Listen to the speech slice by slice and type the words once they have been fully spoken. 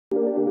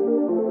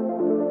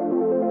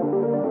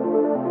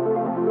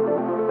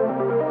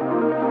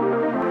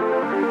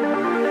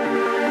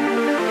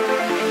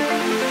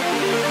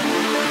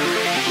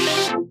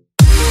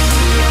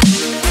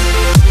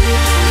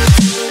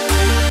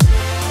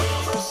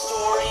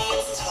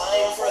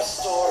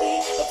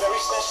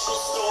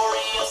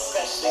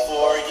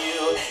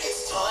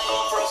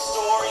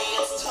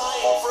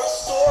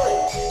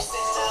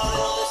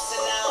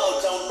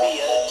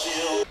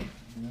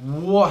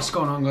What's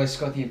going on, guys?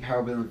 Scott the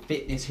Empower Building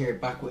Fitness here,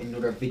 back with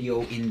another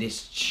video in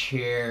this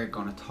chair.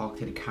 Gonna talk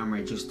to the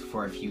camera just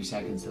for a few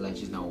seconds to let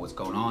you know what's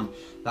going on.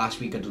 Last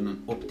week I done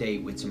an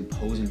update with some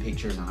posing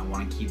pictures and I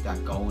want to keep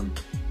that going.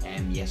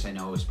 Yes, I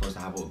know I was supposed to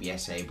have it up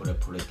yesterday, but I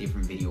put a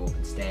different video up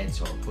instead,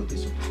 so I'll put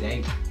this up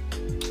today.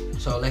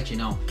 So I'll let you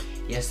know,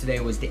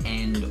 yesterday was the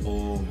end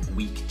of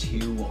week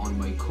 2 on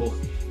my cut,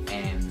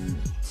 and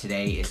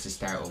today is the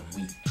start of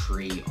week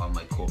 3 on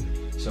my cut.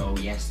 So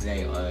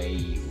yesterday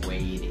I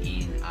weighed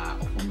in at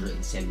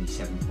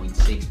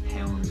 177.6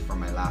 pounds for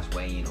my last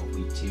weigh-in of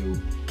week 2.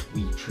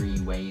 Week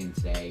 3 weigh-in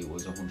today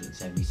was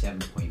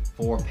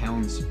 177.4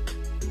 pounds.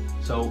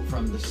 So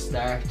from the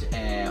start,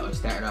 I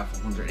started off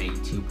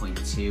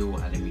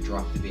 182.2 and then we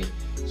dropped a bit.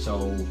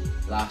 So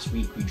last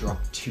week we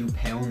dropped 2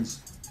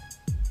 pounds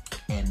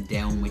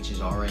down, which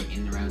is alright,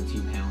 in around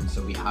 2 pounds.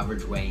 So the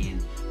average weigh-in,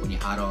 when you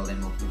add all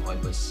them up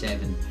divided by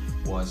 7,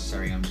 was,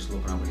 sorry, I'm just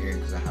looking over here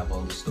because I have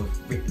all the stuff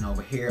written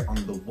over here on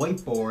the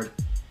whiteboard.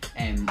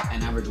 An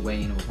average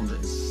weigh-in of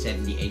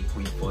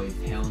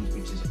 178.5 pounds,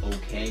 which is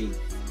okay.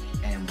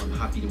 I'm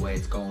happy the way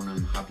it's going.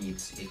 I'm happy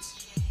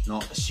it's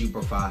not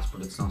super fast,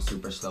 but it's not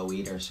super slow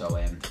either. So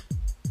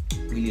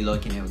really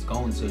liking how it's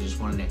going. So I just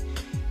wanted to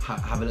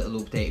have a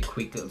little update, a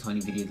quick little tiny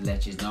video to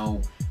let you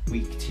know.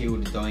 Week 2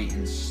 of the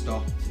dieting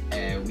stopped.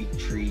 Week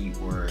 3,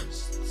 we're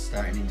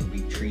starting into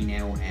week 3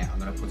 now. I'm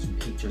gonna put some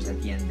pictures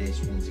at the end of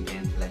this once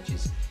again to let you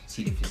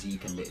see the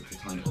physique and the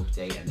tiny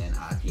update, and then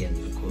at the end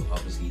of the cut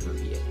obviously there'll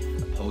be a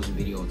posing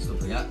video and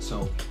stuff like that.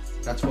 So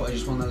that's what I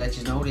just want to let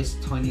you know, this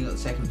tiny little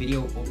second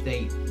video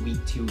update,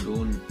 week 2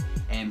 done.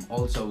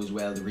 Also as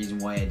well, the reason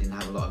why I didn't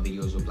have a lot of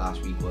videos up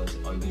last week was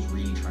I was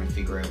really trying to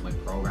figure out my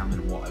programming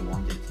and what I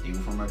wanted to do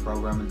for my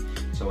programming.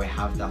 So I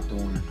have that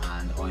done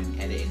and I'm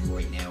editing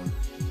right now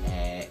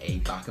a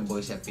back and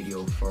bicep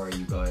video for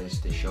you guys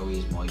to show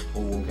you my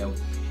pull workout.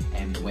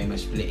 The way my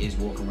split is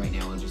working right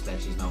now, I'll just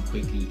let you know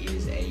quickly,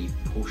 is a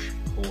push,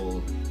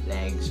 pull,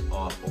 legs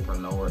off, upper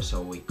and lower.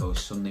 So it goes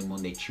Sunday,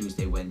 Monday,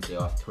 Tuesday, Wednesday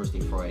off, Thursday,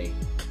 Friday,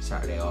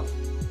 Saturday off,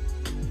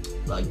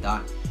 like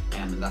that.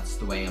 And that's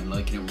the way I'm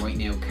liking it right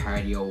now.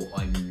 Cardio,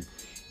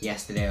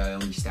 yesterday I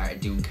only started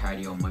doing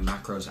cardio. My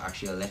macros,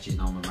 actually I'll let you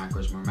know my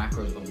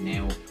macros up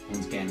now.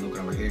 Once again,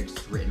 looking over here,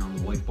 it's written on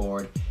the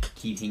whiteboard.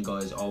 Key thing,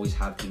 guys, always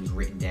have things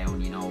written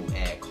down, you know,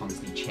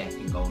 constantly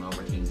checking, going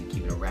over things and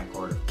keeping a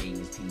record of things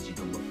you've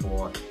done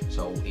before.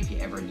 So if you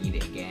ever need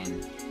it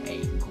again,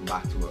 you can come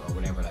back to it or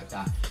whatever like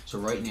that. So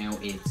right now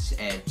it's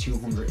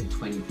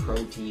 220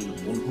 protein,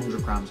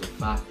 100 grams of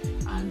fat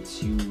and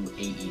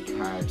 280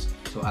 carbs.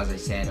 So as I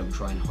said, I'm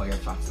trying higher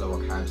fats,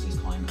 lower carbs this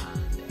time,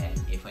 and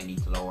if I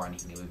need to lower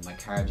anything, with my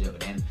carbs out of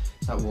them.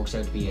 So that works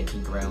out to be, I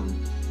think, around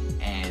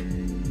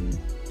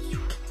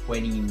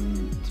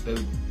it's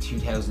about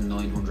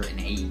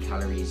 2,980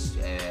 calories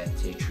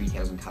to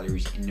 3,000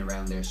 calories in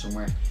around there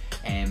somewhere.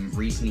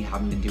 Recently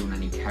haven't been doing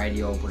any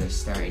cardio, but I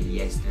started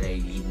yesterday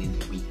leading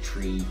into week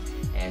 3,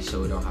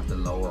 so I don't have to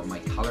lower my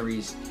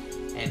calories.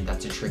 And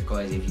that's a trick,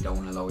 guys. If you don't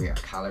want to lower your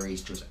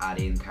calories, just add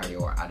in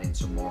cardio or add in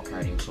some more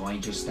cardio. So I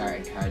just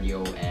started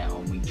cardio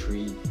on week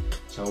 3.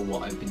 So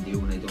what I've been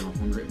doing, I've done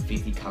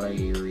 150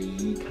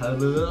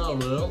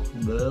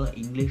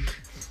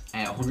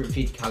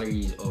 150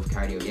 calories of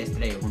cardio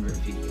yesterday,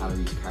 150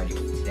 calories cardio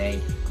today,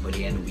 and by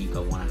the end of the week I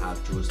want to have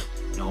just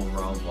an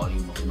overall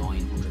volume of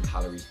 900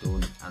 calories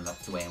done, and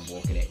that's the way I'm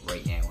working it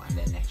right now. And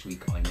then next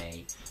week I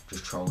may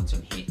just throw in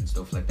some HIIT and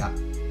stuff like that.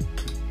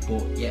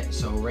 But yeah,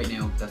 so right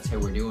now that's how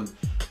we're doing.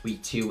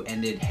 Week 2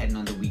 ended, heading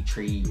on to week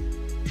 3.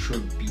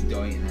 Should be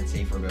dieting, I'd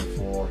say, for about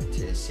 4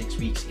 to 6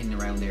 weeks in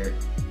around there.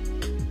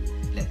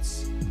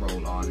 Let's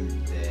roll on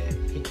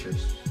the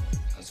pictures,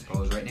 I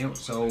suppose, right now.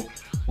 So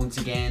once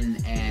again,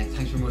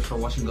 thanks very much for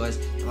watching, guys.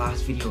 The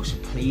last video, so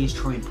please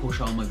try and push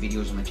all my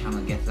videos on my channel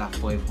and get to that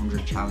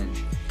 500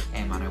 challenge.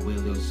 And I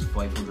will do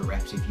 500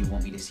 reps if you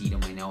want me to see them.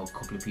 I know a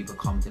couple of people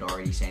commented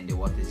already saying they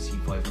wanted to see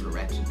 500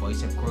 reps of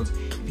bicep curls.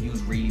 If you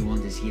really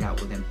want to see that,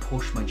 well then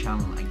push my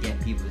channel and get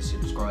people to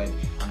subscribe,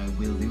 and I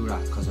will do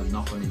that, because I'm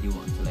not going to do it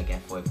until I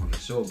get 500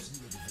 subs.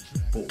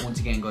 But once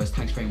again, guys,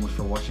 thanks very much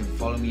for watching.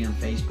 Follow me on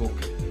Facebook,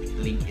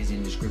 link is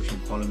in the description.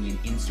 Follow me on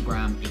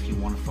Instagram if you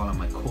want to follow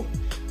my cut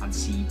and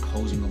see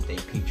posing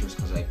update pictures,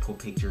 because I put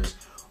pictures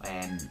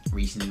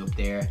recently up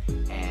there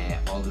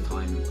all the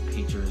time,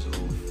 pictures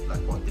of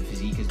like what the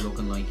physique is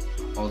looking like.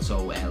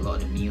 Also a lot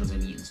of the meals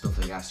I'm eating, stuff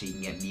like that, so you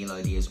can get meal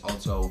ideas.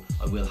 Also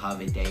I will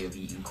have a day of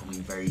eating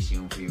coming very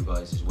soon for you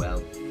guys as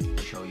well, to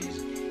show you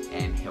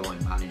how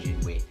I'm managing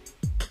with.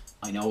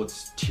 I know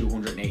it's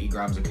 280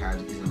 grams of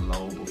carbs isn't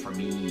low, but for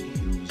me,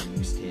 who's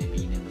used to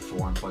being in the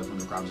 400 and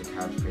 500 grams of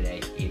carbs per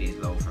day, it is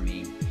low for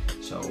me.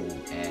 So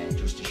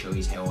just to show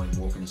you how I'm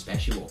working,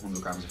 especially with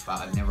 100 grams of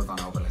fat, I've never gone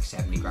over like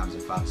 70 grams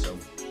of fat, so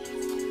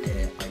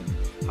I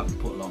have to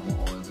put a lot more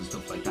oils and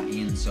stuff like that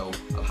in. So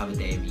I'll have a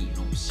day of eating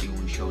up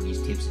soon, showing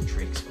these tips and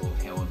tricks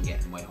of how I'm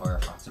getting my higher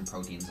fats and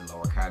proteins and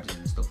lower carbs in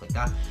and stuff like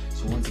that.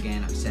 So once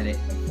again, I've said it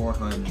like 4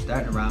 times,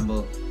 starting to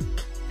ramble.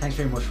 Thanks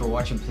very much for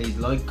watching. Please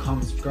like,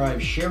 comment, subscribe,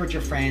 share with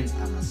your friends,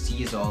 and I'll see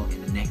you all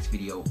in the next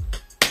video.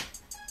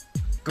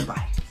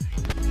 Goodbye.